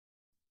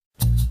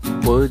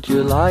Would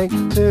you like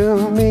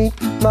to meet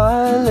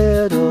my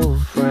little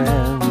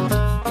friend?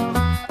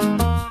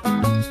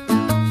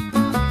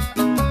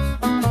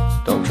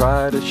 Don't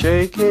try to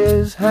shake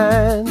his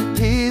hand,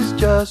 he's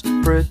just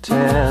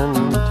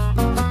pretend.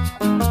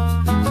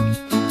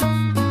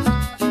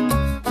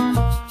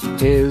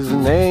 His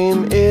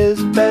name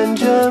is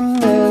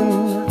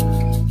Benjamin,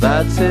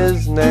 that's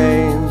his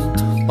name.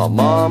 My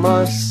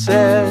mama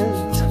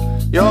says,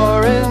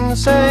 you're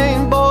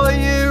insane, boy,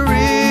 you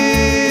really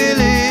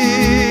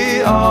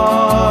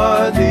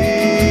are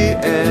the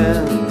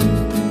end.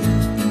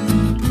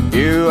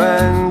 You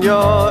and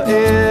your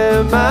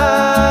imaginary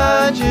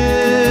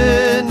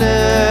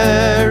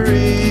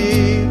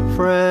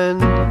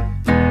friend.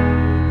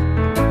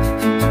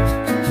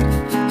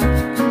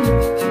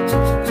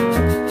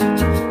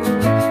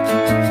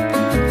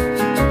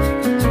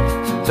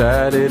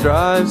 Daddy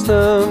drives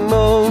the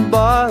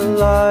mobile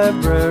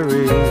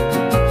library.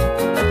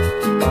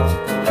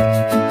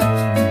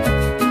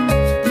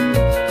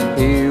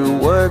 He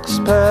works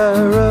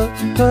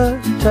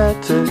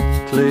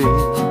peripatetically.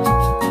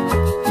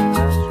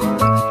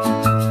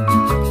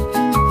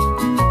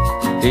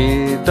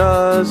 He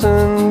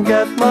doesn't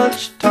get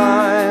much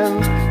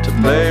time to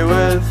play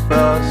with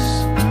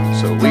us,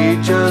 so we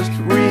just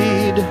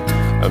read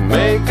and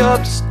make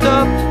up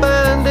stuff,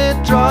 and it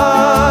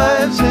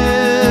drives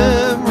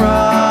him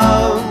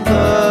round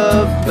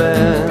the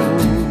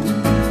bend.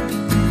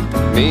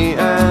 Me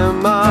and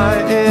my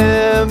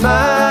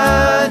imaginary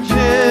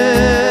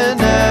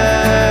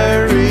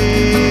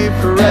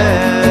friend.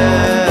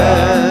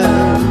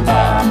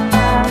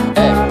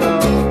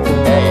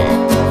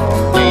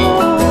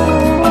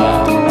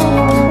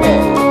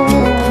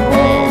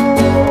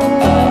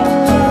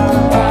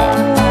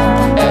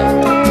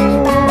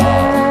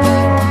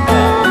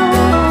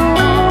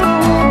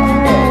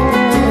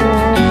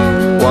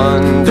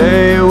 One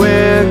day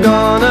we're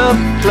gonna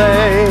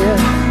play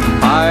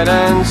hide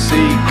and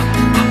seek,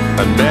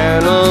 and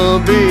then it'll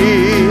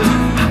be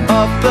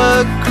up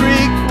the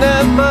creek,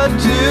 never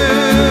to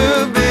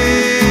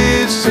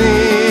be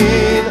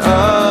seen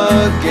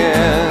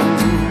again.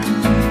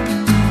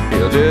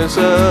 He'll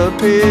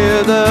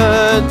disappear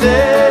the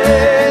day